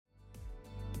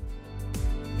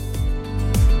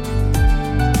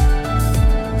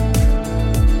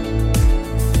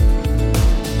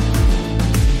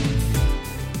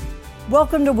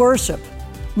Welcome to worship.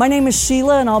 My name is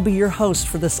Sheila and I'll be your host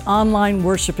for this online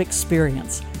worship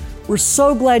experience. We're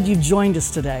so glad you've joined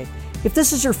us today. If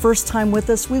this is your first time with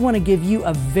us, we want to give you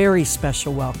a very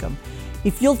special welcome.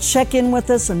 If you'll check in with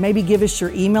us and maybe give us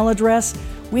your email address,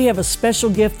 we have a special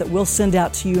gift that we'll send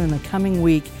out to you in the coming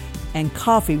week, and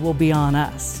coffee will be on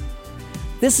us.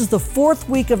 This is the fourth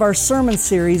week of our sermon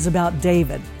series about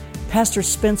David. Pastor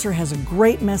Spencer has a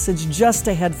great message just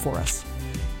ahead for us.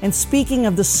 And speaking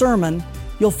of the sermon,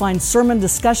 you'll find sermon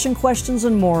discussion questions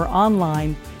and more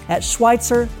online at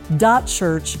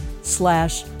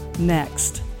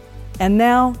schweitzer.church/next. And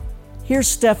now, here's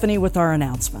Stephanie with our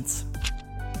announcements.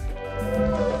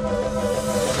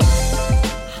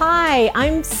 Hi,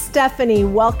 I'm Stephanie.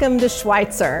 Welcome to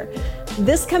Schweitzer.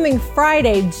 This coming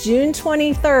Friday, June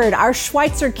 23rd, our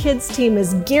Schweitzer Kids team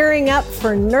is gearing up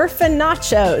for Nerfin'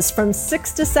 Nachos from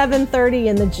 6 to 7:30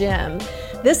 in the gym.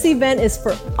 This event is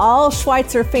for all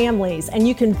Schweitzer families, and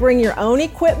you can bring your own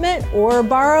equipment or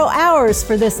borrow ours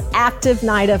for this active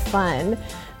night of fun.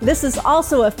 This is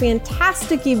also a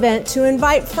fantastic event to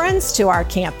invite friends to our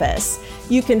campus.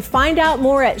 You can find out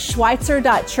more at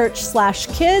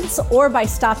schweitzer.church/kids or by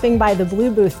stopping by the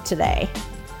Blue Booth today.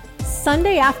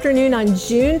 Sunday afternoon on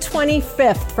June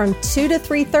 25th from 2 to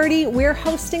 3:30, we're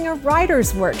hosting a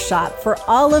writer's workshop for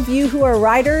all of you who are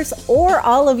writers or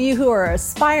all of you who are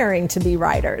aspiring to be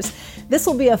writers. This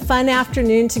will be a fun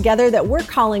afternoon together that we're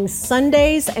calling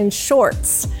Sundays and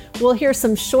Shorts. We'll hear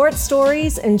some short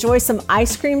stories, enjoy some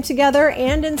ice cream together,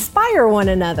 and inspire one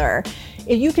another.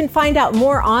 You can find out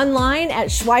more online at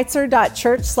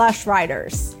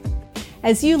schweitzer.church/writers.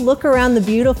 As you look around the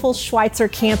beautiful Schweitzer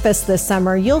campus this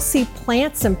summer, you'll see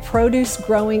plants and produce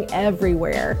growing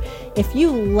everywhere. If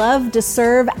you love to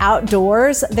serve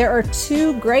outdoors, there are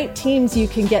two great teams you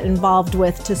can get involved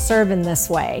with to serve in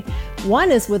this way. One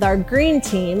is with our green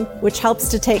team, which helps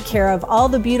to take care of all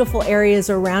the beautiful areas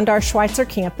around our Schweitzer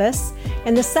campus.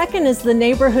 And the second is the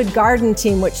neighborhood garden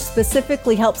team, which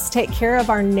specifically helps take care of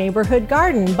our neighborhood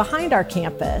garden behind our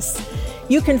campus.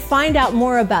 You can find out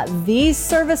more about these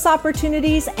service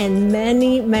opportunities and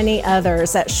many, many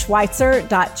others at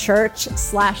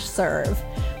schweitzer.church/serve.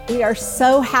 We are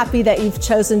so happy that you've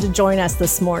chosen to join us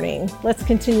this morning. Let's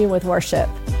continue with worship.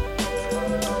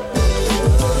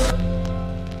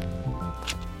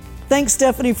 Thanks,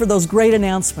 Stephanie, for those great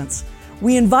announcements.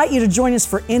 We invite you to join us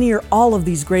for any or all of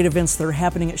these great events that are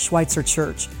happening at Schweitzer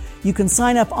Church. You can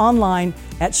sign up online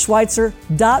at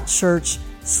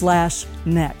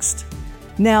schweitzer.church/next.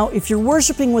 Now, if you're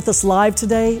worshiping with us live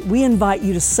today, we invite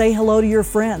you to say hello to your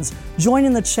friends, join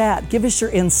in the chat, give us your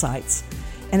insights.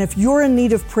 And if you're in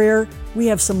need of prayer, we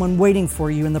have someone waiting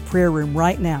for you in the prayer room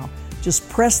right now. Just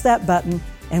press that button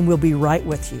and we'll be right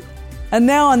with you. And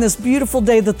now on this beautiful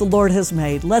day that the Lord has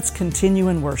made, let's continue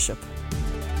in worship.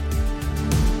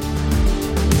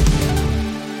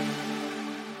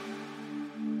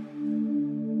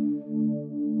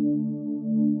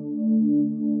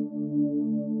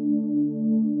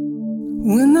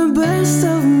 When the best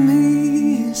of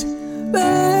me is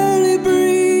barely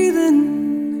breathing,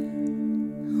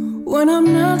 when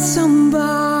I'm not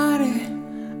somebody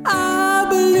I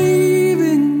believe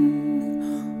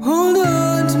in, hold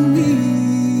on to me.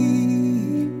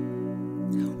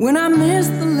 When I miss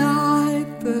the light,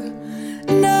 the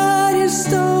night is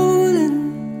stolen,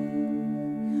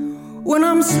 when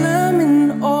I'm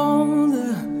slamming all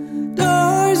the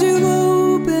doors you've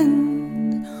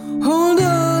opened, hold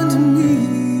on to me.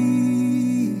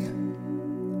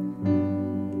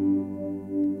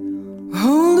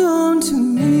 Hold on to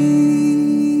me.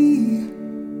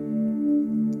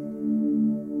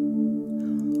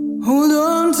 Hold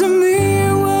on to me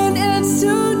when it's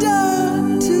too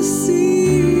dark to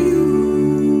see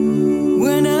you.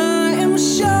 When I am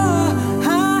sure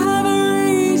I haven't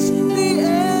reached the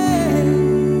end.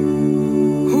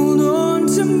 Hold on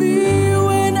to me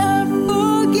when I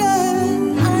forget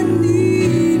I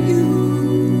need you.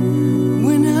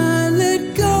 When I let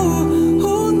go,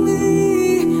 hold me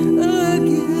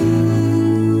again.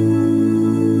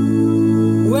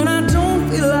 When I don't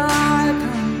feel like I'm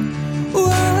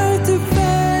worth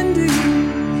defending,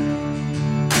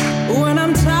 when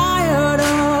I'm tired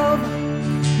of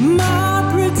my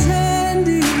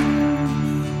pretending,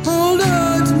 hold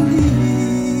on to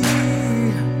me.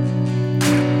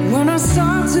 When I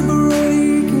start to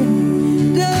break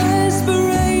in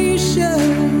desperation,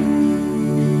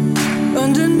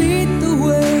 underneath the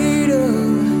weight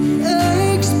of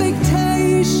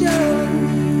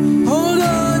expectation, hold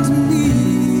on to me.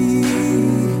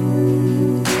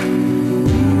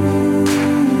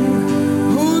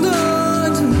 Hold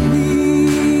on to me.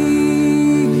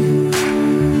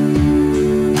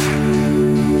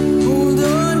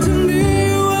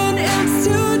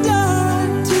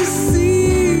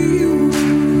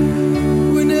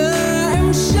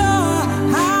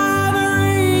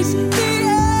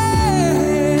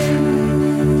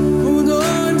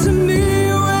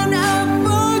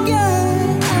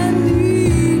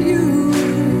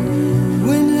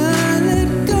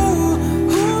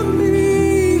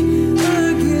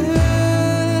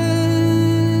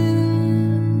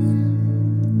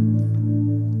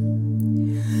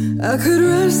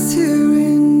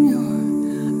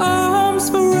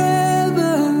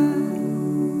 forever.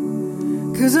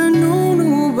 'Cause I know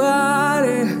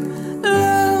nobody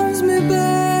loves me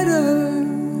better.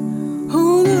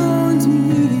 Hold on to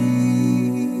me.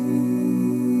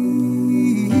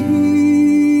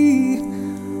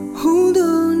 Hold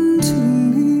on to me.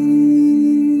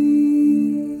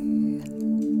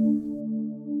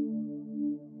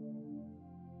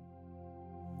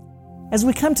 As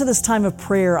we come to this time of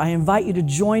prayer, I invite you to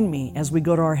join me as we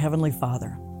go to our Heavenly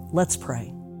Father. Let's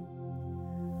pray.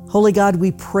 Holy God,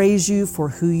 we praise you for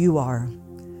who you are.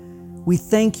 We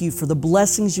thank you for the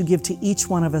blessings you give to each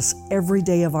one of us every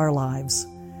day of our lives.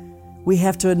 We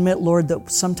have to admit, Lord,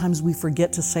 that sometimes we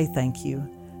forget to say thank you.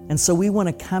 And so we want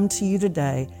to come to you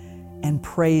today and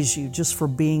praise you just for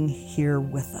being here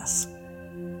with us.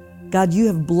 God, you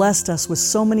have blessed us with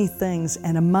so many things,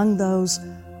 and among those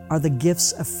are the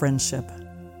gifts of friendship.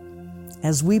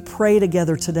 As we pray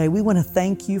together today, we want to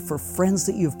thank you for friends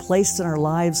that you have placed in our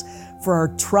lives, for our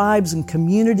tribes and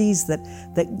communities that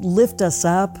lift us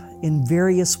up in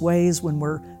various ways when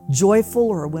we're joyful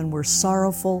or when we're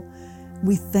sorrowful.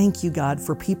 We thank you, God,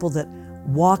 for people that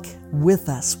walk with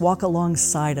us, walk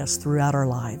alongside us throughout our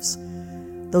lives.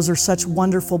 Those are such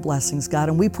wonderful blessings, God,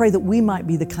 and we pray that we might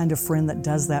be the kind of friend that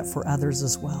does that for others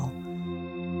as well.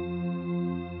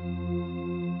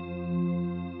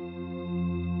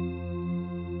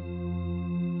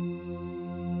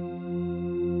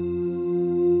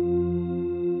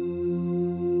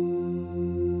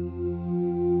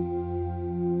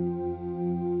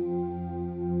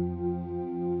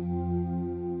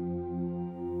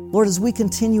 Lord, as we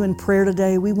continue in prayer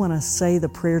today, we want to say the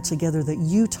prayer together that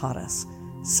you taught us,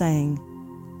 saying,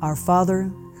 Our Father,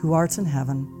 who art in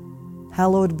heaven,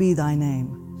 hallowed be thy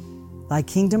name. Thy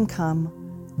kingdom come,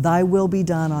 thy will be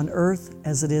done on earth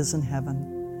as it is in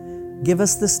heaven. Give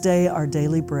us this day our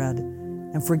daily bread,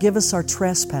 and forgive us our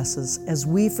trespasses as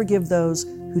we forgive those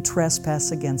who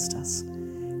trespass against us.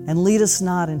 And lead us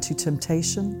not into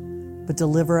temptation, but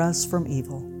deliver us from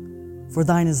evil. For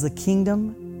thine is the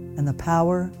kingdom, and the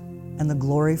power, and the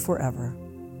glory forever.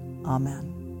 Amen.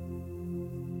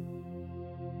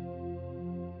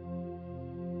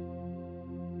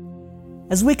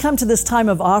 As we come to this time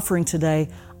of offering today,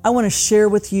 I want to share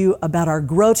with you about our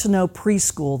Grow to Know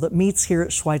preschool that meets here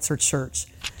at Schweitzer Church.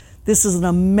 This is an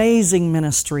amazing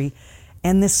ministry,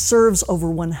 and this serves over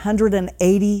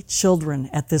 180 children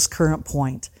at this current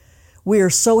point. We are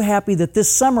so happy that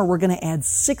this summer we're going to add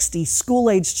 60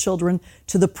 school-aged children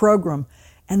to the program,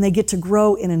 and they get to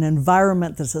grow in an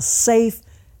environment that's a safe,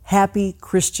 happy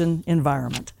Christian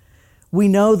environment. We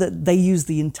know that they use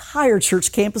the entire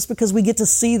church campus because we get to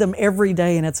see them every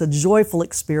day, and it's a joyful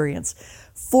experience.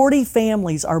 40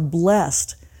 families are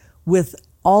blessed with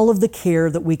all of the care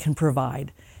that we can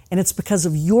provide, and it's because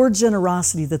of your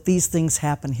generosity that these things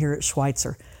happen here at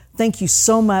Schweitzer. Thank you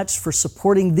so much for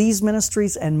supporting these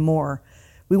ministries and more.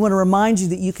 We want to remind you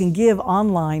that you can give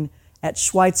online at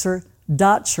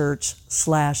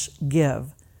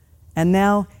schweitzer.church/give. And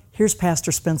now, here's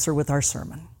Pastor Spencer with our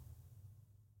sermon.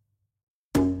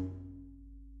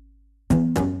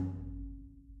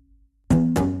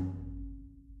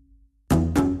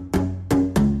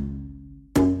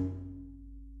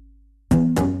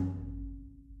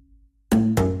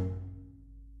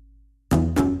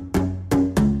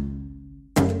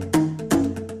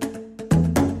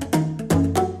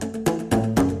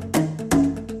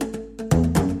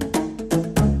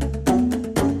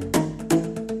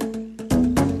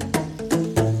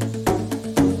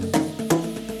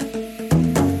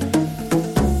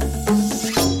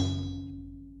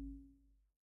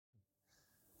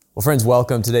 Well, friends,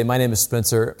 welcome today. My name is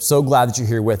Spencer. So glad that you're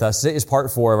here with us. Today is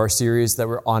part 4 of our series that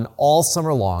we're on all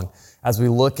summer long as we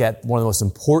look at one of the most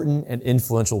important and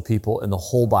influential people in the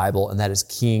whole Bible, and that is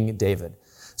King David.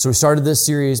 So we started this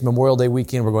series Memorial Day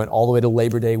weekend. We're going all the way to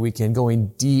Labor Day weekend, going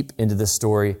deep into the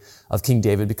story of King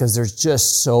David because there's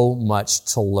just so much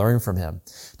to learn from him.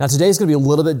 Now, today's going to be a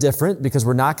little bit different because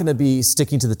we're not going to be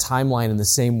sticking to the timeline in the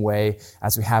same way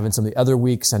as we have in some of the other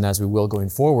weeks and as we will going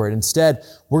forward. Instead,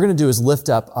 we're going to do is lift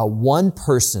up one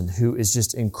person who is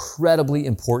just incredibly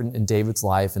important in David's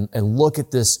life and look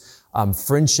at this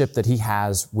friendship that he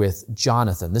has with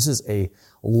Jonathon. This is a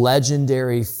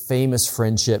legendary, famous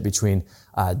friendship between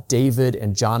David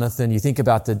and Jonathon. You think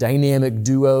about the dynamic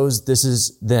duos. This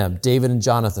is them, David and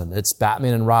Jonathon. It's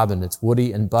Batman and Robin. It's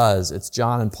Woody and Buzz. It's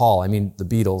John and Paul. I mean, the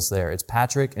Beatles there. It's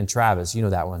Patrick and Travis. You know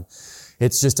that one.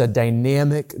 It's just a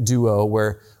dynamic duo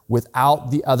where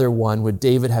without the other one would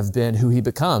David have been who he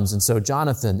becomes. And so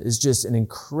Jonathon is just an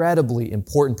incredibly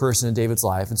important person in David's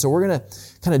life. And so we're going to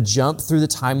kind of jump through the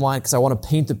timeline because I want to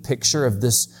paint the picture of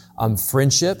this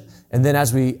friendship. And then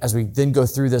as we then go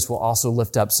through this, we'll also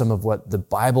lift up some of what the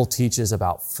Bible teaches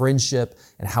about friendship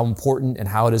and how important and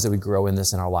how it is that we grow in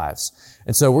this in our lives.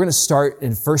 And so we're going to start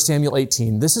in 1 Samuel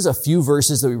 18. This is a few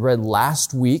verses that we read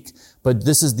last week, but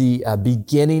this is the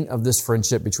beginning of this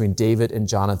friendship between David and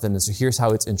Jonathon. And so here's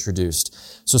how it's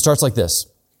introduced. So it starts like this.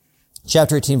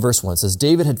 Chapter 18, verse 1 says,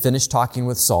 David had finished talking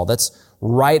with Saul. That's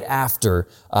right after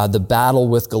the battle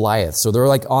with Goliath. So they're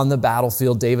like on the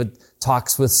battlefield. David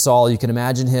talks with Saul. You can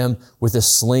imagine him with a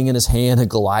sling in his hand and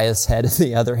Goliath's head in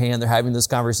the other hand. They're having this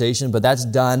conversation, but that's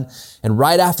done. And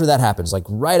right after that happens, like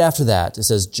right after that, it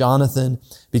says, Jonathon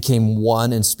became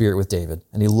one in spirit with David,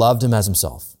 and he loved him as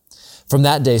himself. From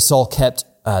that day, Saul kept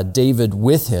David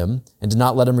with him and did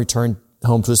not let him return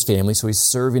home to his family. So he's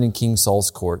serving in King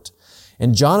Saul's court.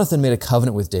 And Jonathon made a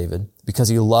covenant with David because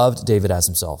he loved David as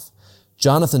himself.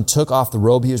 Jonathon took off the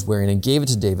robe he was wearing and gave it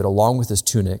to David along with his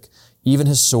tunic, even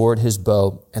his sword, his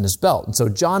bow, and his belt. And so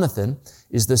Jonathon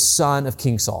is the son of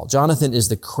King Saul. Jonathon is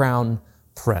the crown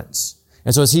prince.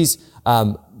 And so as he's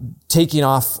taking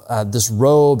off this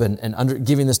robe and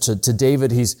giving this to David,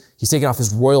 he's taking off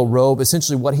his royal robe.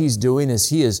 Essentially what he's doing is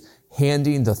he is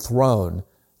handing the throne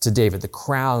to David, the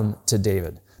crown to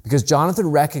David. Because Jonathon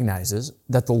recognizes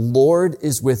that the Lord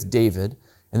is with David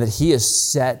and that he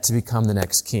is set to become the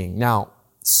next king. Now,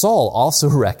 Saul also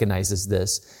recognizes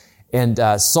this. And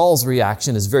Saul's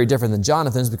reaction is very different than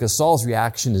Jonathon's because Saul's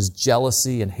reaction is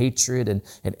jealousy and hatred and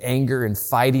anger and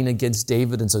fighting against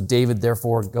David. And so David,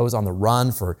 therefore, goes on the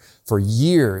run for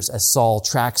years as Saul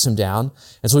tracks him down.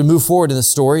 And so we move forward in the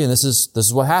story, and this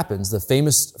is what happens. The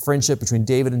famous friendship between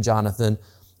David and Jonathon,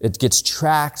 it gets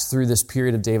tracked through this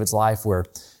period of David's life where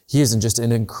he is in just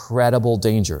an incredible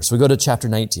danger. So we go to chapter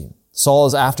 19. Saul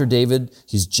is after David.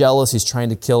 He's jealous. He's trying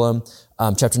to kill him.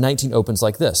 Chapter 19 opens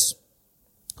like this.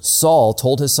 Saul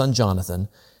told his son Jonathon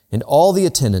and all the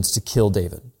attendants to kill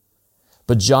David.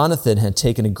 But Jonathon had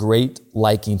taken a great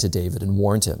liking to David and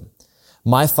warned him,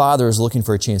 my father is looking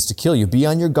for a chance to kill you. Be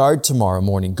on your guard tomorrow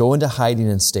morning. Go into hiding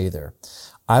and stay there.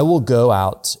 I will go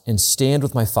out and stand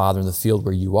with my father in the field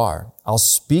where you are. I'll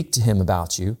speak to him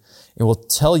about you and will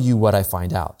tell you what I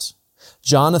find out.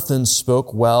 Jonathon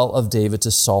spoke well of David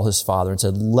to Saul his father and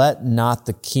said, let not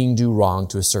the king do wrong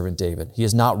to his servant David. He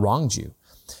has not wronged you,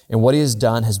 and what he has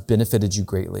done has benefited you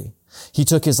greatly. He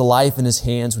took his life in his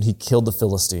hands when he killed the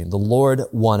Philistine. The Lord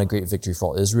won a great victory for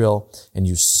all Israel, and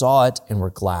you saw it and were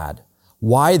glad.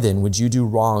 Why then would you do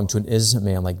wrong to an innocent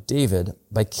man like David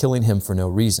by killing him for no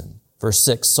reason? Verse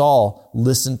 6, Saul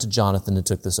listened to Jonathon and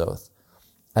took this oath.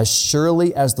 As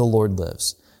surely as the Lord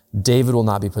lives, David will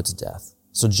not be put to death.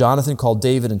 So Jonathon called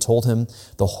David and told him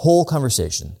the whole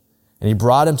conversation, and he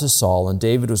brought him to Saul, and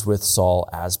David was with Saul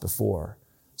as before.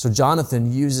 So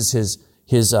Jonathon uses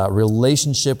his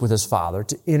relationship with his father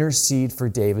to intercede for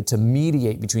David, to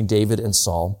mediate between David and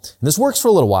Saul. And this works for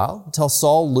a little while until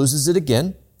Saul loses it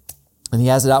again, and he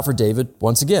has it out for David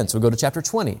once again. So we go to chapter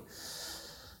 20. It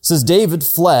says, David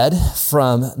fled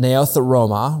from Naioth at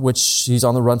Ramah, which he's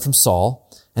on the run from Saul,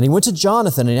 and he went to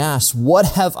Jonathon and asked, what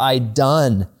have I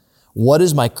done? What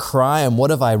is my crime? How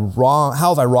have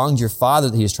I wronged your father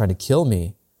that he is trying to kill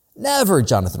me? Never,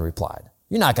 Jonathon replied.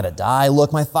 You're not going to die.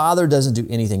 Look, my father doesn't do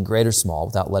anything great or small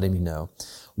without letting me know.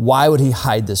 Why would he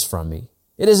hide this from me?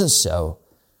 It isn't so.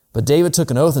 But David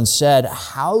took an oath and said,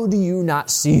 how do you not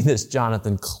see this,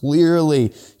 Jonathon?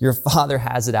 Clearly, your father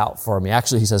has it out for me.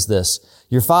 Actually, he says this,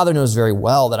 your father knows very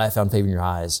well that I found favor in your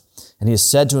eyes. And he has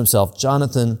said to himself,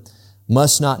 Jonathon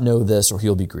must not know this or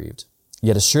he'll be grieved.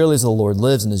 Yet as surely as the Lord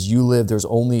lives and as you live, there's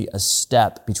only a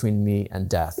step between me and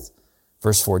death.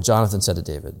 Verse 4, Jonathon said to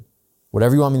David,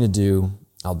 whatever you want me to do,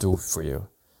 I'll do it for you.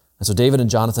 And so David and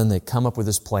Jonathon, they come up with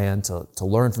this plan to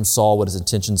learn from Saul what his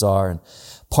intentions are. And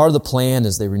part of the plan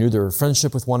is they renew their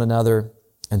friendship with one another.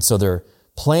 And so they're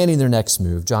planning their next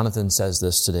move. Jonathon says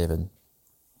this to David,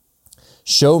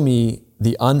 show me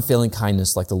the unfailing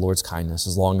kindness like the Lord's kindness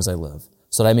as long as I live,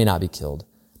 so that I may not be killed.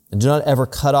 And do not ever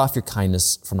cut off your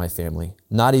kindness from my family,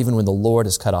 not even when the Lord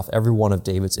has cut off every one of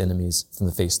David's enemies from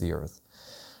the face of the earth.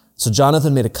 So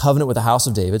Jonathon made a covenant with the house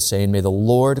of David, saying, may the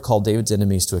Lord call David's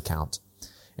enemies to account.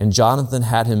 And Jonathon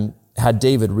had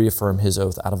David reaffirm his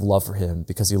oath out of love for him,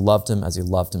 because he loved him as he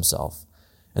loved himself.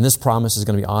 And this promise is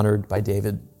going to be honored by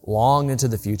David long into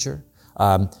the future.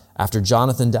 After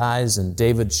Jonathon dies, and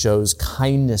David shows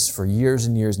kindness for years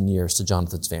and years and years to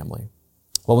Jonathon's family.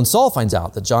 Well, when Saul finds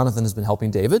out that Jonathon has been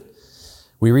helping David,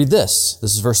 we read this.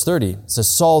 This is verse 30. It says,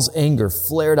 Saul's anger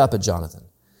flared up at Jonathon.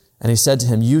 And he said to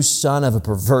him, you son of a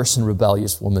perverse and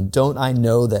rebellious woman, don't I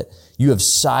know that you have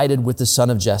sided with the son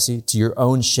of Jesse to your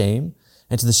own shame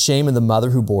and to the shame of the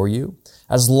mother who bore you?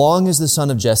 As long as the son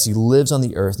of Jesse lives on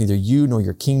the earth, neither you nor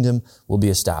your kingdom will be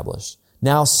established.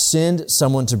 Now send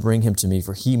someone to bring him to me,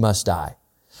 for he must die.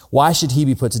 Why should he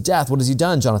be put to death? What has he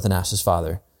done? Jonathan asked his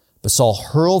father. But Saul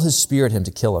hurled his spear at him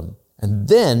to kill him. And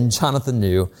then Jonathan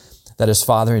knew that his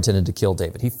father intended to kill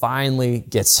David. He finally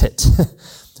gets it.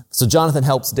 So Jonathan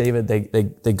helps David.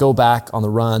 They go back on the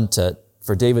run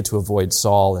for David to avoid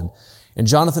Saul. And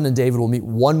Jonathan and David will meet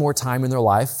one more time in their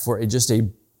life for just a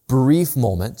brief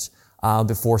moment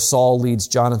before Saul leads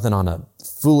Jonathan on a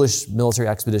foolish military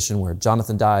expedition where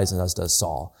Jonathan dies and as does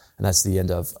Saul. And that's the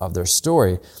end of their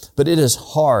story. But it is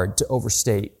hard to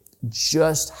overstate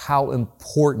just how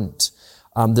important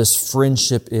this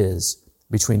friendship is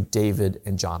between David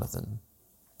and Jonathan.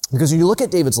 Because when you look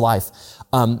at David's life,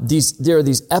 there are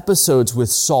these episodes with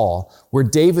Saul where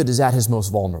David is at his most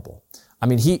vulnerable. I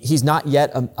mean, he's not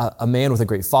yet a man with a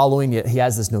great following, yet he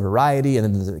has this notoriety, and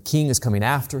then the king is coming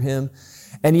after him.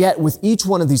 And yet with each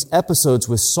one of these episodes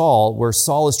with Saul, where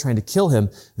Saul is trying to kill him,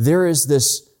 there is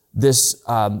this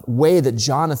way that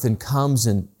Jonathan comes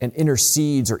and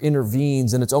intercedes or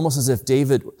intervenes, and it's almost as if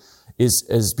David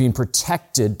is being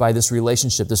protected by this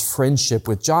relationship, this friendship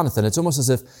with Jonathan. It's almost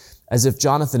as if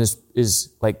Jonathan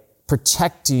is like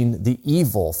protecting the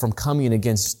evil from coming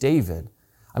against David.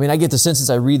 I mean, I get the sense as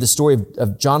I read the story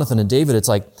of Jonathan and David, it's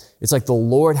like the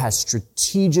Lord has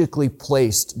strategically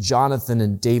placed Jonathan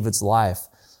in David's life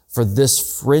for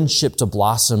this friendship to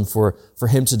blossom, for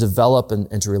him to develop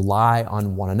and to rely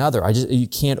on one another. You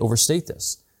can't overstate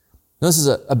this. Now, this is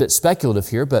a bit speculative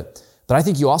here, but I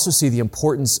think you also see the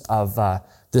importance of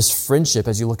this friendship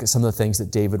as you look at some of the things that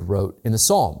David wrote in the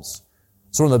Psalms.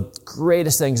 So one of the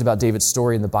greatest things about David's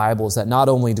story in the Bible is that not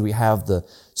only do we have the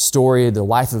story, the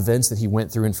life events that he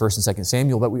went through in 1st and 2nd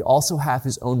Samuel, but we also have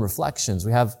his own reflections.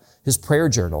 We have his prayer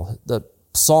journal, the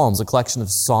Psalms, a collection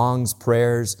of songs,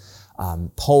 prayers,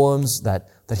 poems that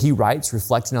he writes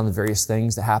reflecting on the various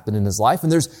things that happen in his life.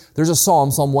 And there's a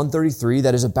Psalm 133,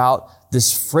 that is about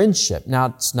this friendship. Now,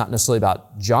 it's not necessarily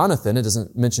about Jonathan. It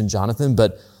doesn't mention Jonathan,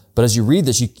 but as you read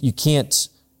this, you can't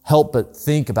help but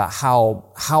think about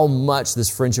how much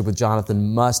this friendship with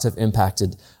Jonathan must have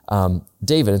impacted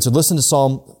David. And so listen to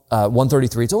Psalm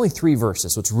 133. It's only 3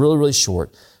 verses, so it's really, really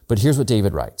short. But here's what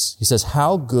David writes. He says,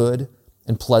 "How good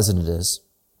and pleasant it is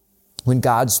when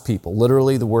God's people,"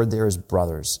 literally the word there is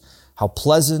brothers, "how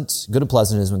good and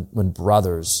pleasant it is when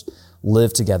brothers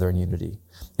live together in unity.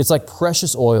 It's like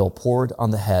precious oil poured on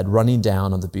the head, running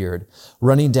down on the beard,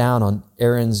 running down on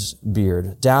Aaron's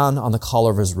beard, down on the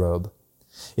collar of his robe.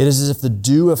 It is as if the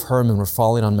dew of Hermon were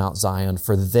falling on Mount Zion,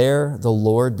 for there the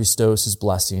Lord bestows his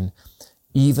blessing,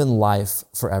 even life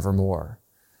forevermore."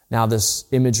 Now this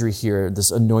imagery here,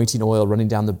 this anointing oil running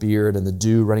down the beard and the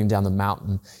dew running down the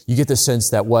mountain, you get the sense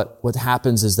that what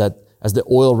happens is that as the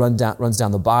oil runs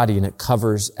down the body and it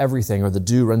covers everything, or the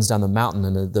dew runs down the mountain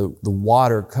and the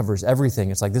water covers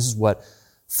everything, it's like this is what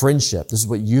friendship, this is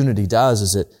what unity does,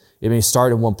 is it may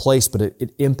start in one place, but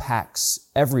it impacts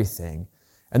everything.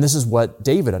 And this is what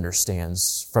David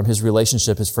understands from his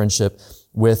relationship, his friendship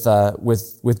with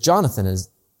Jonathan. Is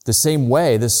the same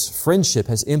way this friendship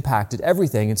has impacted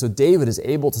everything. And so David is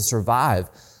able to survive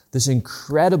this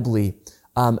incredibly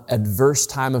adverse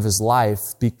time of his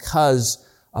life because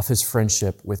of his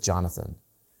friendship with Jonathan.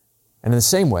 And in the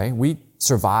same way, we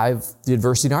survive the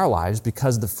adversity in our lives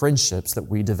because of the friendships that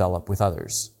we develop with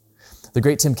others. The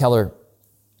great Tim Keller,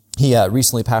 he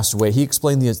recently passed away. He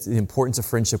explained the importance of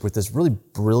friendship with this really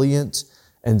brilliant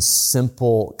and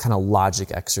simple kind of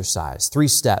logic exercise. 3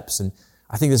 steps. And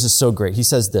I think this is so great. He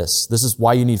says this is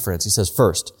why you need friends. He says,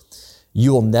 first,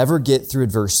 you will never get through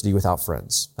adversity without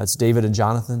friends. That's David and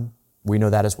Jonathan. We know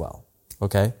that as well.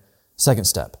 Okay? Second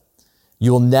step,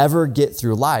 you will never get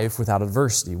through life without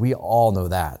adversity. We all know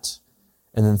that.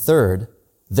 And then third,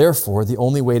 therefore, the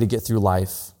only way to get through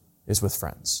life is with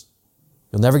friends.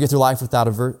 You'll never get through life without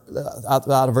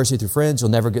adversity through friends.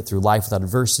 You'll never get through life without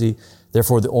adversity.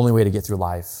 Therefore, the only way to get through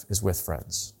life is with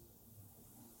friends.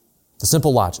 The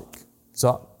simple logic.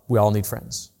 So we all need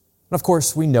friends. And of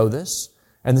course, we know this.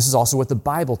 And this is also what the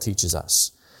Bible teaches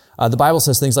us. The Bible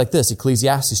says things like this,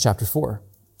 Ecclesiastes chapter 4.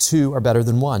 2 are better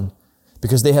than 1,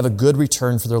 because they have a good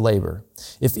return for their labor.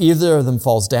 If either of them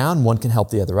falls down, one can help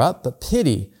the other up, but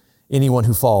pity anyone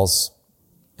who falls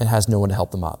and has no one to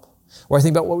help them up. Or I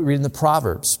think about what we read in the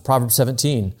Proverbs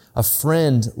 17. A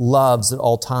friend loves at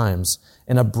all times,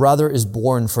 and a brother is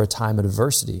born for a time of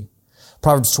adversity.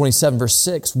 Proverbs 27 verse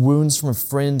 6, wounds from a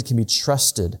friend can be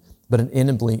trusted, but an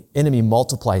enemy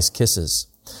multiplies kisses.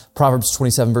 Proverbs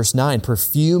 27 verse 9,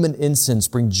 perfume and incense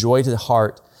bring joy to the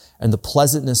heart, and the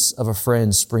pleasantness of a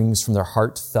friend springs from their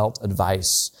heartfelt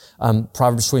advice.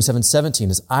 Proverbs 27:17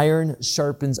 is iron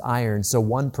sharpens iron. So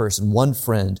one person, one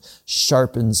friend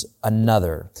sharpens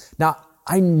another. Now,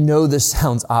 I know this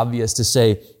sounds obvious to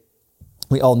say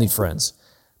we all need friends,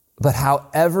 but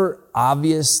however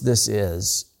obvious this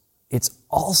is, it's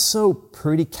also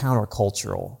pretty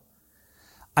countercultural.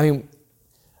 I mean,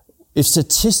 if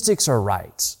statistics are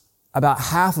right, about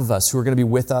half of us who are going to be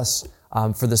with us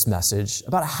for this message,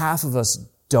 about half of us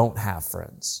don't have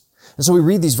friends. And so we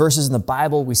read these verses in the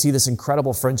Bible, we see this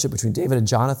incredible friendship between David and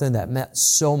Jonathon that meant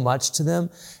so much to them.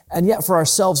 And yet for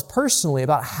ourselves personally,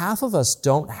 about half of us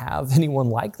don't have anyone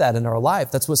like that in our life.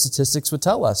 That's what statistics would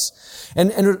tell us.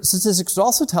 And statistics would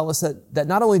also tell us that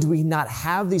not only do we not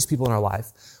have these people in our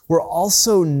life, we're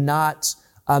also not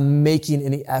making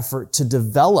any effort to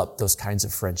develop those kinds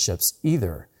of friendships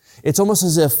either. It's almost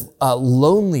as if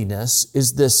loneliness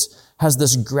has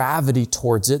this gravity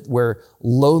towards it, where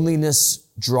loneliness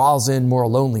draws in more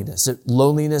loneliness.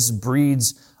 Loneliness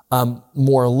breeds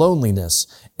more loneliness.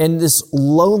 And this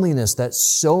loneliness that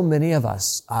so many of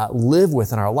us live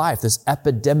with in our life, this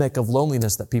epidemic of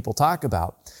loneliness that people talk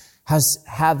about,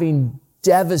 having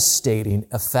devastating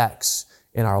effects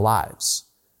in our lives.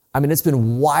 I mean, it's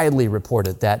been widely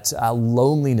reported that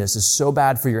loneliness is so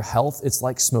bad for your health, it's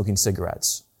like smoking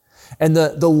cigarettes. And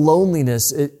the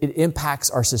loneliness, it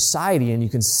impacts our society, and you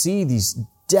can see these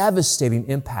devastating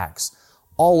impacts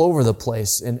all over the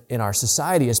place in our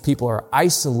society as people are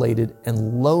isolated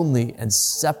and lonely and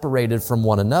separated from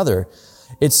one another.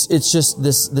 It's just,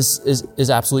 this is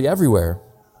absolutely everywhere.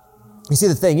 You see,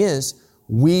 the thing is,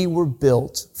 we were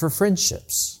built for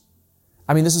friendships.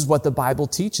 I mean, this is what the Bible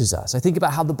teaches us. I think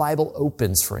about how the Bible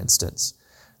opens, for instance.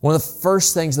 One of the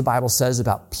first things the Bible says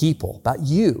about people, about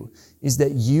you, is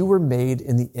that you were made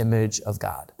in the image of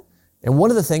God. And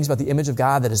one of the things about the image of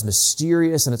God that is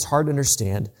mysterious and it's hard to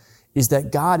understand is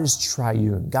that God is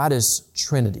triune. God is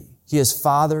Trinity. He is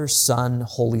Father, Son,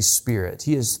 Holy Spirit.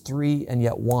 He is three and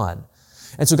yet one.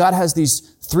 And so God has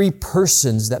these three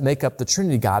persons that make up the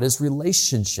Trinity. God is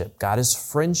relationship. God is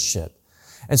friendship.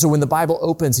 And so when the Bible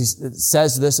opens, it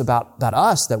says this about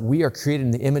us, that we are created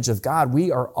in the image of God.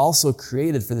 We are also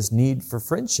created for this need for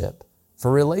friendship,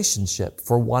 for relationship,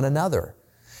 for one another.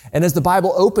 And as the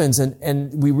Bible opens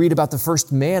and we read about the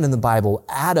first man in the Bible,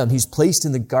 Adam, he's placed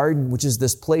in the garden, which is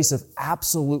this place of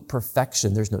absolute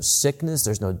perfection. There's no sickness,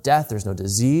 there's no death, there's no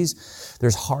disease.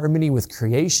 There's harmony with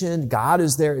creation. God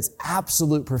is there. It's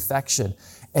absolute perfection.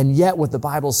 And yet what the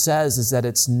Bible says is that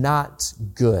it's not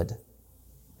good.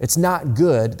 It's not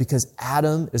good because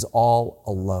Adam is all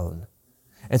alone.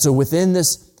 And so within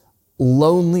this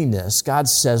loneliness, God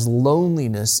says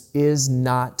loneliness is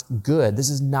not good. This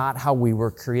is not how we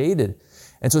were created.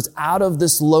 And so it's out of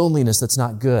this loneliness that's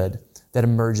not good that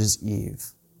emerges Eve.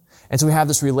 And so we have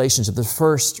this relationship, the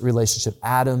first relationship,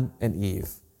 Adam and Eve.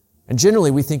 And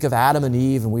generally we think of Adam and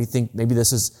Eve and we think maybe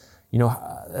this is,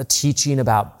 a teaching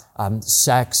about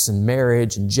sex and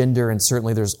marriage and gender. And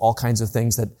certainly there's all kinds of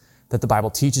things that the Bible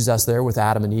teaches us there with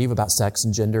Adam and Eve about sex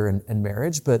and gender and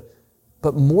marriage.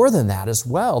 But more than that as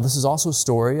well, this is also a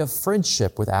story of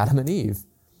friendship with Adam and Eve.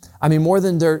 I mean, more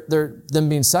than them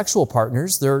being sexual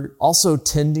partners, they're also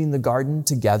tending the garden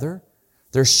together.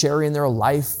 They're sharing their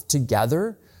life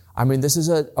together. I mean, this is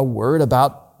a word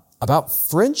about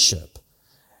friendship.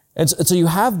 And so you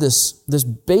have this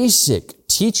basic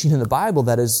teaching in the Bible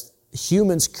that as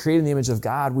humans created in the image of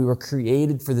God, we were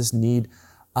created for this need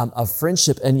of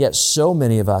friendship. And yet so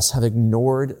many of us have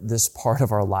ignored this part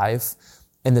of our life.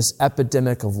 And this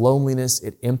epidemic of loneliness,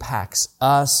 it impacts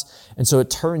us. And so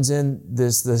it turns in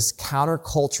this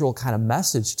countercultural kind of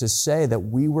message to say that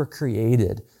we were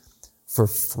created for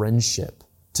friendship,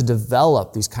 to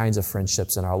develop these kinds of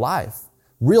friendships in our life.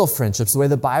 Real friendships, the way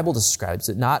the Bible describes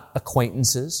it, not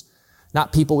acquaintances,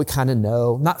 not people we kind of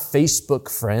know, not Facebook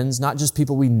friends, not just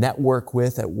people we network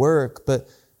with at work, but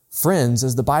friends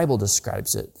as the Bible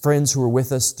describes it. Friends who are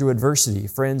with us through adversity,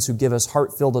 friends who give us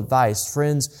heart-filled advice,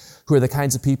 friends who are the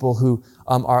kinds of people who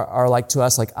are like to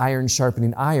us, like iron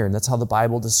sharpening iron. That's how the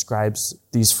Bible describes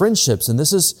these friendships. And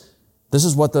this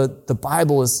is what the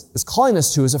Bible is calling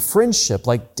us to, is a friendship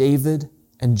like David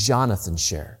and Jonathon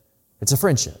share. It's a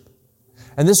friendship.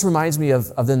 And this reminds me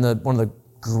of then one of the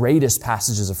greatest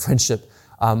passages of friendship,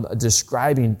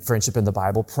 describing friendship in the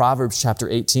Bible, Proverbs chapter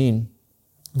 18,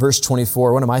 verse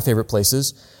 24, one of my favorite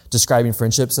places, describing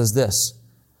friendship, says this: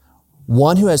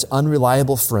 one who has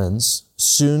unreliable friends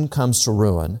soon comes to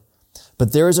ruin,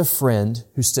 but there is a friend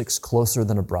who sticks closer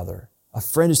than a brother. A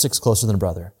friend who sticks closer than a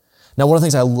brother. Now, one of the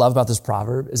things I love about this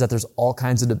proverb is that there's all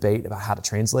kinds of debate about how to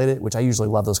translate it, which I usually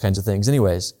love those kinds of things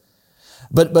anyways.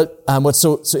 But what's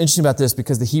so interesting about this,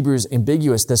 because the Hebrew is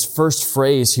ambiguous, this first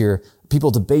phrase here,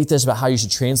 people debate this about how you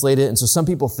should translate it. And so some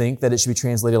people think that it should be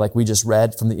translated like we just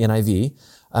read from the NIV,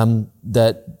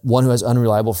 that one who has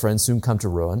unreliable friends soon come to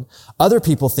ruin. Other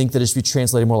people think that it should be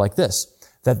translated more like this,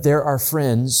 that there are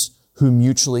friends who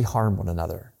mutually harm one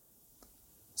another.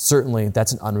 Certainly,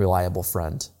 that's an unreliable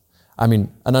friend. I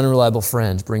mean, an unreliable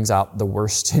friend brings out the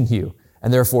worst in you,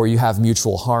 and therefore you have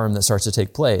mutual harm that starts to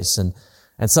take place. And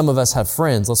some of us have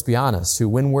friends, let's be honest, who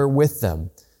when we're with them,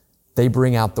 they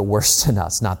bring out the worst in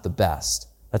us, not the best.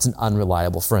 That's an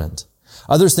unreliable friend.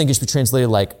 Others think it should be translated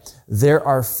like, there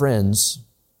are friends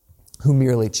who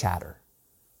merely chatter.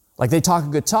 Like they talk a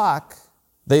good talk,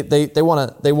 they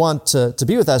want to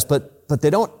be with us, but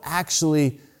they don't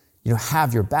actually,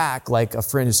 have your back like a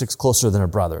friend who sticks closer than a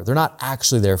brother. They're not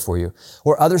actually there for you.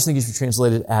 Or others think it should be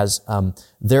translated as,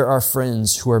 there are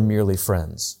friends who are merely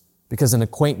friends. Because an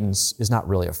acquaintance is not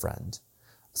really a friend.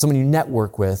 Someone you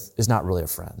network with is not really a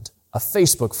friend. A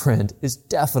Facebook friend is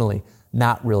definitely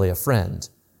not really a friend.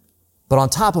 But on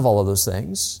top of all of those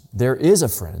things, there is a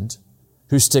friend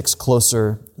who sticks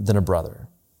closer than a brother.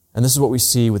 And this is what we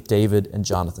see with David and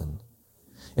Jonathon.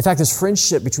 In fact, this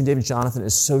friendship between David and Jonathon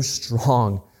is so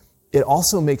strong, it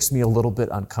also makes me a little bit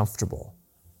uncomfortable.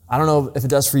 I don't know if it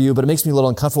does for you, but it makes me a little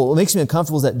uncomfortable. What makes me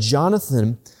uncomfortable is that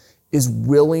Jonathon is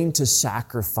willing to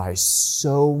sacrifice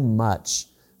so much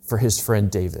for his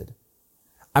friend David.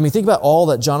 I mean, think about all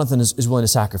that Jonathon is willing to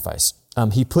sacrifice.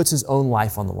 He puts his own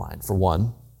life on the line, for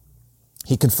one.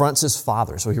 He confronts his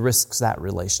father, so he risks that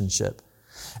relationship.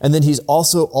 And then he's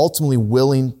also ultimately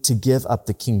willing to give up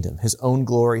the kingdom, his own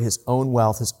glory, his own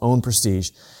wealth, his own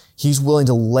prestige. He's willing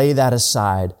to lay that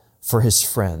aside for his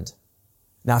friend.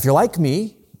 Now, if you're like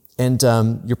me, and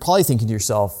you're probably thinking to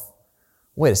yourself,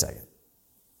 wait a second.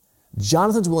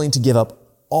 Jonathon's willing to give up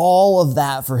all of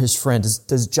that for his friend.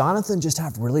 Does Jonathon just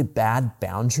have really bad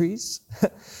boundaries?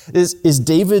 Is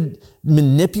David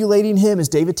manipulating him? Is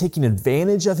David taking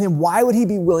advantage of him? Why would he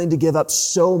be willing to give up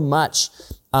so much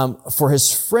for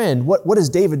his friend? What is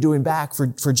David doing back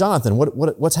for Jonathon?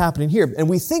 What's happening here? And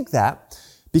we think that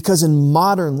because in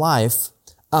modern life,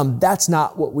 that's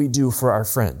not what we do for our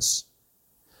friends.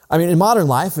 I mean, in modern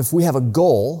life, if we have a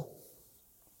goal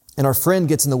and our friend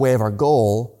gets in the way of our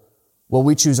goal, well,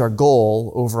 we choose our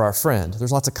goal over our friend.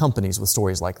 There's lots of companies with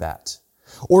stories like that.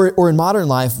 Or in modern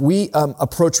life, we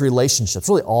approach relationships,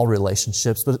 really all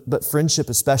relationships, but friendship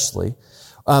especially,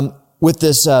 with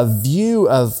this view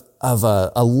of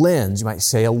a lens, you might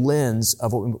say, a lens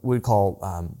of what we would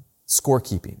call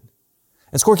scorekeeping.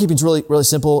 And scorekeeping is really, really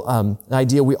simple. An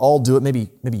idea, we all do it. Maybe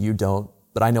you don't,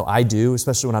 but I know I do,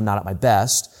 especially when I'm not at my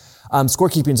best.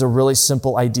 Scorekeeping is a really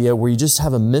simple idea where you just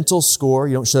have a mental score.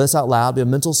 You don't show this out loud, but a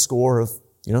mental score of,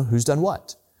 who's done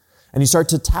what. And you start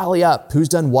to tally up who's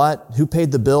done what, who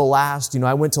paid the bill last.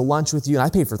 I went to lunch with you and I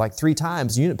paid for like 3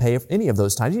 times. You didn't pay any of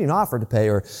those times. You didn't offer to pay.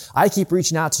 Or I keep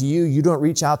reaching out to you. You don't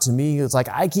reach out to me. It's like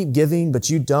I keep giving, but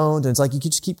you don't. And it's like you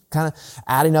just keep kind of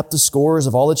adding up the scores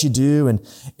of all that you do. And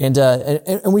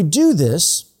we do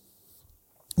this.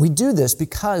 We do this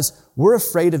because we're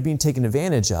afraid of being taken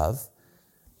advantage of.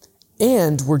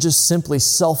 And we're just simply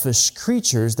selfish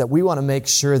creatures that we want to make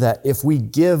sure that if we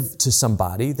give to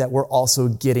somebody, that we're also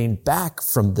getting back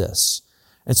from this.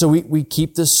 And so we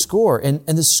keep this score. And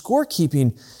the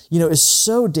scorekeeping, is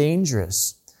so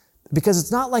dangerous because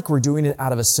it's not like we're doing it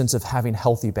out of a sense of having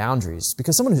healthy boundaries.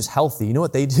 Because someone who's healthy, you know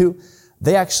what they do?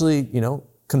 They actually,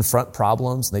 confront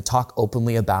problems and they talk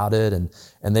openly about it and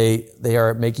they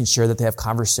are making sure that they have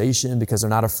conversation because they're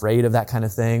not afraid of that kind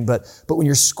of thing. But when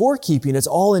you're scorekeeping, it's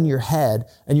all in your head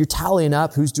and you're tallying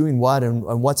up who's doing what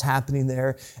and what's happening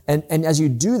there. And as you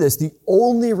do this, the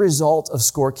only result of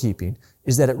scorekeeping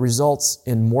is that it results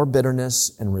in more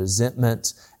bitterness and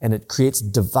resentment, and it creates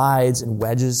divides and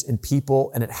wedges in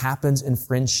people, and it happens in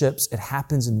friendships. It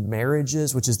happens in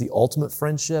marriages, which is the ultimate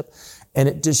friendship, and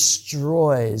it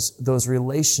destroys those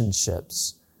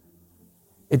relationships.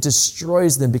 It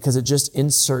destroys them because it just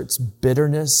inserts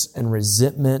bitterness and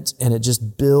resentment, and it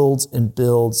just builds and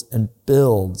builds and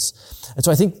builds. And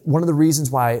so I think one of the reasons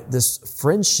why this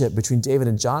friendship between David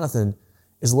and Jonathon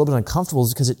is a little bit uncomfortable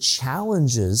is because it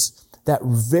challenges that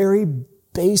very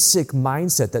basic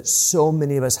mindset that so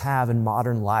many of us have in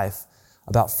modern life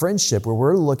about friendship, where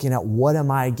we're looking at what am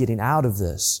I getting out of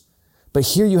this? But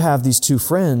here you have these two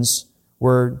friends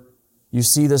where you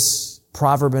see this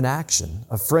proverb in action,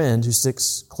 a friend who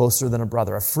sticks closer than a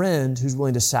brother, a friend who's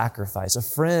willing to sacrifice, a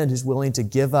friend who's willing to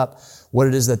give up what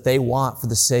it is that they want for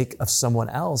the sake of someone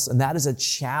else. And that is a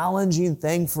challenging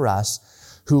thing for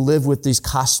us who live with these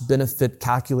cost-benefit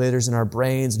calculators in our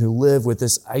brains and who live with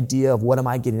this idea of what am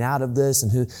I getting out of this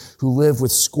and who live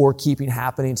with scorekeeping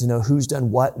happening to know who's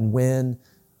done what and when.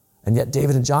 And yet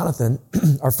David and Jonathan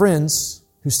are friends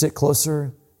who stick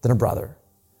closer than a brother.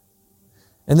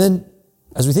 And then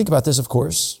as we think about this, of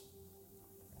course,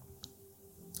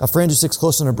 a friend who sticks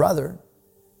closer than a brother,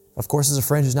 of course, is a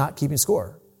friend who's not keeping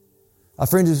score. A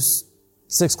friend who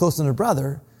sticks closer than a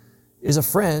brother is a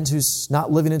friend who's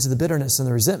not living into the bitterness and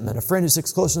the resentment. A friend who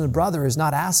sticks closer than a brother is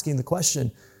not asking the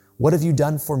question, what have you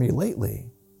done for me lately?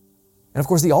 And of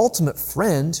course, the ultimate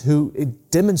friend who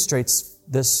demonstrates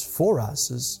this for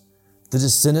us is the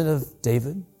descendant of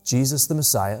David, Jesus the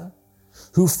Messiah,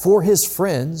 who for his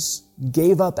friends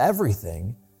gave up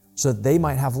everything so that they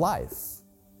might have life.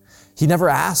 He never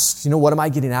asked, what am I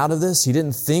getting out of this? He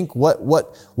didn't think,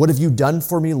 what have you done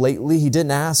for me lately? He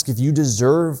didn't ask if you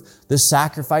deserve this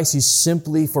sacrifice. He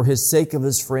simply, for his sake of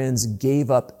his friends,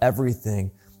 gave up everything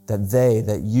that they,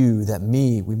 that you, that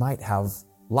me, we might have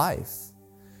life.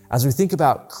 As we think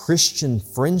about Christian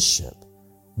friendship,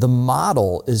 the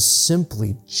model is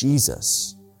simply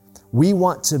Jesus. We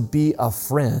want to be a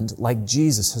friend like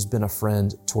Jesus has been a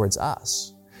friend towards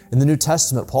us. In the New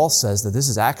Testament, Paul says that this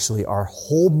is actually our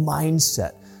whole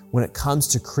mindset when it comes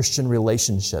to Christian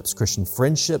relationships, Christian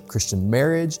friendship, Christian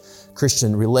marriage,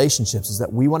 Christian relationships, is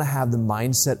that we want to have the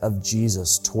mindset of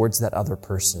Jesus towards that other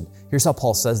person. Here's how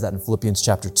Paul says that in Philippians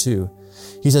chapter 2.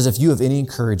 He says, if you have any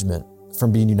encouragement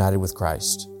from being united with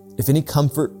Christ, if any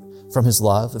comfort from his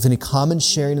love, if any common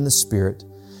sharing in the Spirit,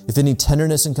 if any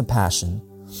tenderness and compassion,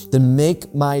 then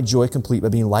make my joy complete by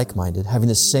being like-minded, having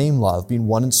the same love, being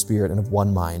one in spirit and of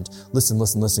one mind. Listen.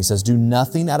 He says, do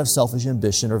nothing out of selfish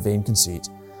ambition or vain conceit.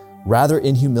 Rather,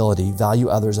 in humility, value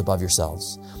others above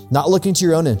yourselves, not looking to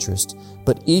your own interest,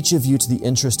 but each of you to the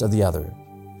interest of the other.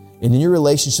 And in your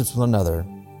relationships with one another,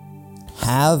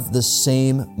 have the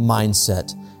same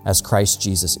mindset as Christ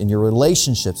Jesus. In your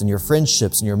relationships, in your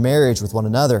friendships, in your marriage with one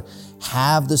another,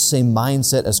 have the same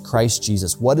mindset as Christ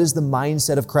Jesus. What is the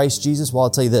mindset of Christ Jesus? Well,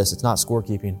 I'll tell you this, it's not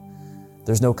scorekeeping.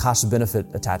 There's no cost of benefit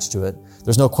attached to it.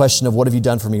 There's no question of what have you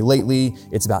done for me lately.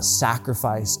 It's about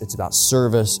sacrifice. It's about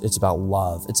service. It's about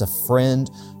love. It's a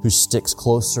friend who sticks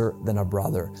closer than a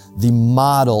brother. The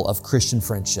model of Christian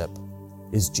friendship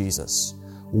is Jesus.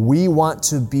 We want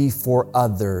to be for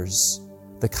others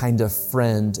the kind of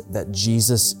friend that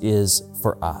Jesus is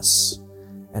for us.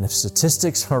 And if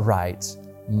statistics are right,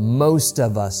 most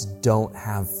of us don't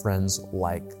have friends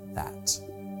like that.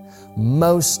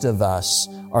 Most of us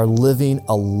are living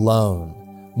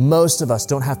alone. Most of us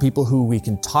don't have people who we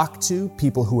can talk to,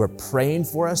 people who are praying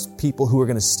for us, people who are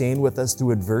going to stand with us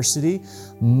through adversity.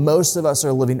 Most of us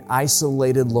are living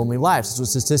isolated, lonely lives. That's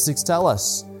what statistics tell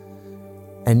us.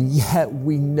 And yet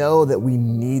we know that we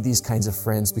need these kinds of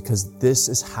friends because this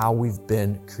is how we've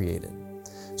been created.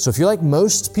 So if you're like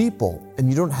most people and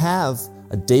you don't have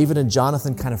a David and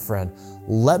Jonathan kind of friend,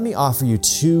 let me offer you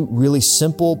two really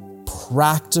simple,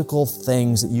 practical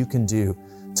things that you can do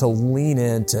to lean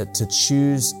in, to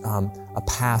choose a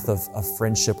path of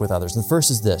friendship with others. And the first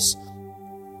is this: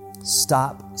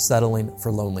 stop settling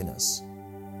for loneliness.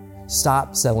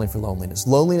 Stop settling for loneliness.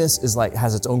 Loneliness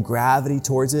has its own gravity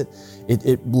towards it.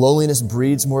 Loneliness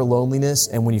breeds more loneliness.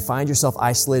 And when you find yourself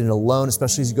isolated and alone,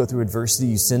 especially as you go through adversity,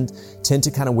 you tend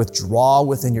to kind of withdraw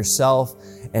within yourself.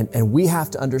 And we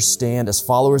have to understand, as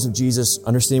followers of Jesus,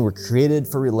 understanding we're created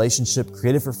for relationship,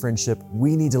 created for friendship.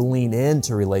 We need to lean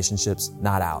into relationships,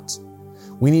 not out.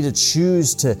 We need to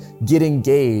choose to get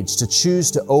engaged, to choose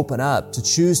to open up, to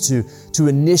choose to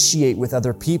initiate with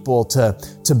other people,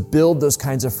 to build those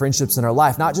kinds of friendships in our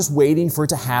life. Not just waiting for it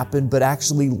to happen, but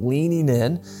actually leaning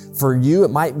in. For you, it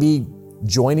might be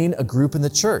joining a group in the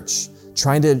church,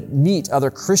 trying to meet other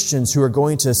Christians who are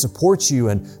going to support you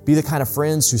and be the kind of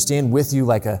friends who stand with you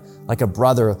like a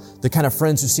brother. The kind of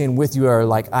friends who stand with you are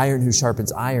like iron who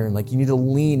sharpens iron. Like you need to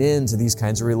lean into these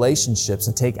kinds of relationships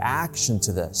and take action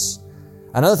to this.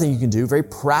 Another thing you can do, very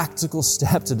practical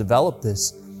step to develop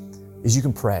this, is you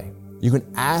can pray. You can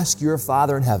ask your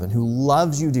Father in heaven, who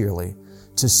loves you dearly,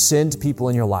 to send people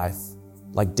in your life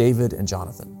like David and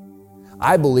Jonathan.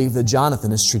 I believe that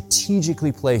Jonathan is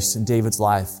strategically placed in David's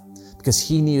life because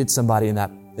he needed somebody in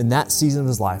that season of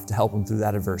his life to help him through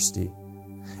that adversity.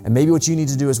 And maybe what you need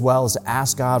to do as well is to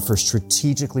ask God for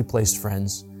strategically placed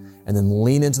friends and then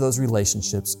lean into those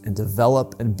relationships and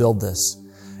develop and build this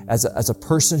as a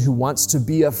person who wants to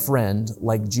be a friend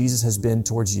like Jesus has been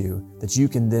towards you, that you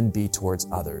can then be towards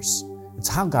others. It's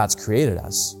how God's created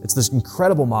us. It's this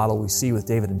incredible model we see with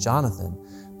David and Jonathan.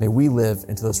 May we live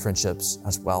into those friendships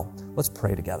as well. Let's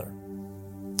pray together.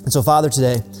 And so, Father,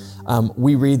 today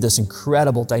we read this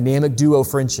incredible dynamic duo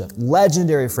friendship,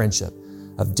 legendary friendship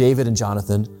of David and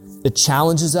Jonathan. It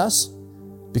challenges us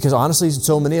because honestly,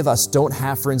 so many of us don't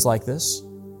have friends like this.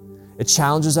 It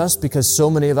challenges us because so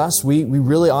many of us, we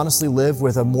really honestly live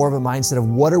with more of a mindset of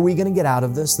what are we going to get out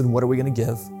of this than what are we going to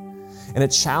give. And it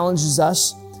challenges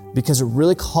us because it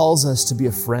really calls us to be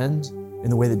a friend in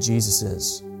the way that Jesus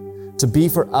is, to be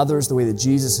for others the way that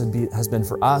Jesus has been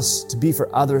for us, to be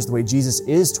for others the way Jesus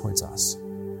is towards us.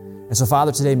 And so,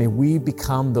 Father, today, may we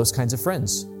become those kinds of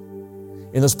friends.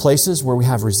 In those places where we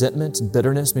have resentment and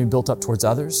bitterness maybe built up towards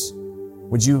others,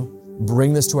 would you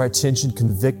bring this to our attention,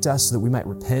 convict us so that we might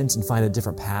repent and find a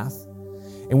different path?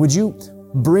 And would you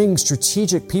bring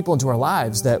strategic people into our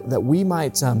lives that we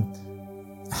might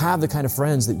have the kind of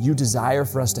friends that you desire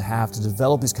for us to have, to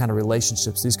develop these kind of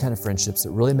relationships, these kind of friendships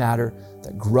that really matter,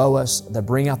 that grow us, that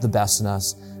bring out the best in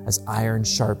us as iron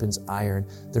sharpens iron.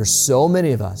 There's so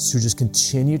many of us who just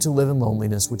continue to live in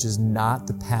loneliness, which is not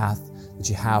the path that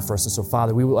you have for us. And so,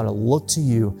 Father, we want to look to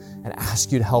you and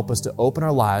ask you to help us to open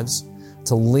our lives,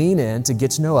 to lean in, to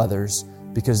get to know others,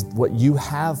 because what you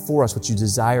have for us, what you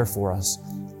desire for us,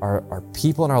 are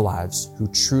people in our lives who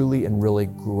truly and really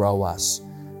grow us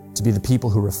to be the people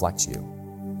who reflect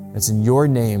you. It's in your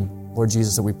name, Lord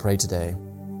Jesus, that we pray today.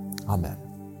 Amen.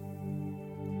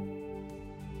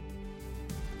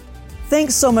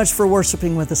 Thanks so much for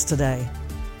worshiping with us today.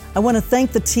 I want to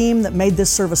thank the team that made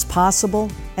this service possible,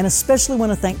 and especially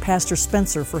want to thank Pastor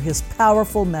Spencer for his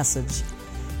powerful message.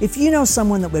 If you know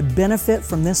someone that would benefit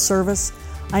from this service,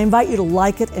 I invite you to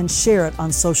like it and share it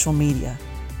on social media.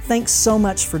 Thanks so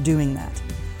much for doing that.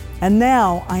 And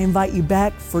now I invite you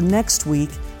back for next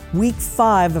week, week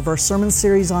 5 of our sermon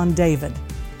series on David.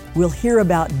 We'll hear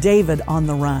about David on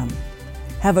the run.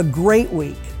 Have a great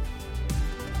week.